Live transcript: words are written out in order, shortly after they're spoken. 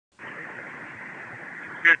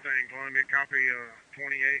Good thing, Columbia. Copy 28.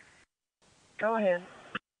 Go ahead.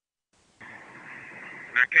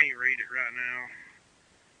 I can't read it right now.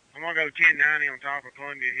 I'm going to go 1090 on top of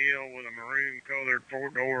Columbia Hill with a maroon colored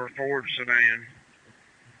four-door Ford sedan.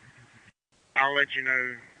 I'll let you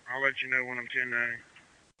know when I'm 1090.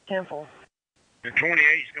 10-4. The 28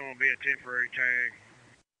 is going to be a temporary tag.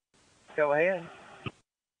 Go ahead.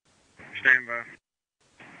 Stand by.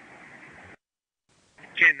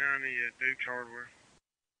 1090 at Duke's Hardware.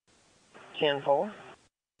 10-4.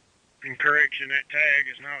 In correction, that tag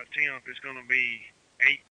is not a temp. It's going to be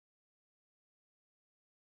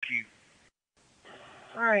 8Q.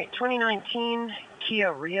 All right, 2019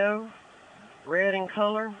 Kia Rio, red in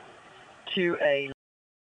color, to a...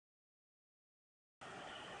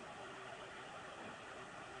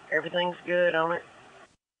 Everything's good on it.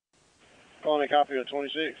 Calling a copy of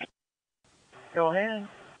 26. Go ahead.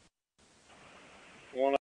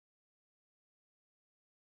 What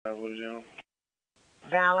is it on?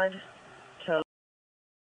 Valid to...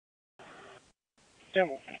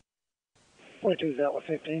 Temple. 42 Valid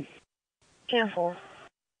 15. 10-4.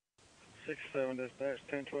 67 dispatch,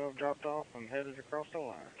 1012 dropped off and headed across the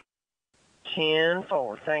line.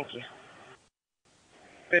 10-4, thank you.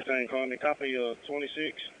 15, calling a copy of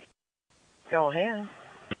 26. Go ahead.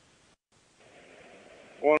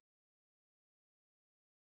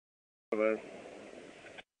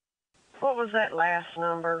 What was that last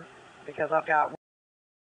number? Because I've got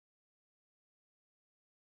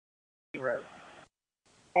 0.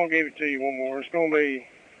 I'll give it to you one more. It's going to be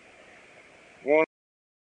 1.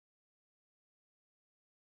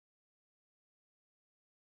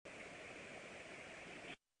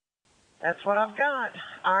 That's what I've got.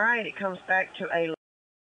 All right, it comes back to a...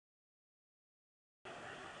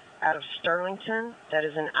 out of Sterlington. That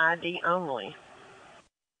is an ID only.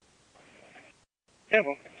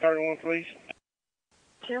 Temple, 31, please.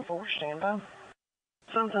 10-4, stand by.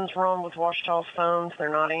 Something's wrong with Ouachita's phones. They're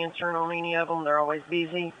not answering on any of them. They're always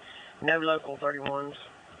busy. No local 31s.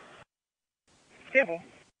 Temple.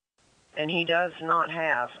 And he does not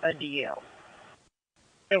have a DL.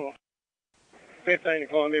 Temple. 15 to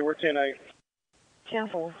Columbia, we're 10-8.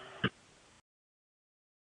 10-4.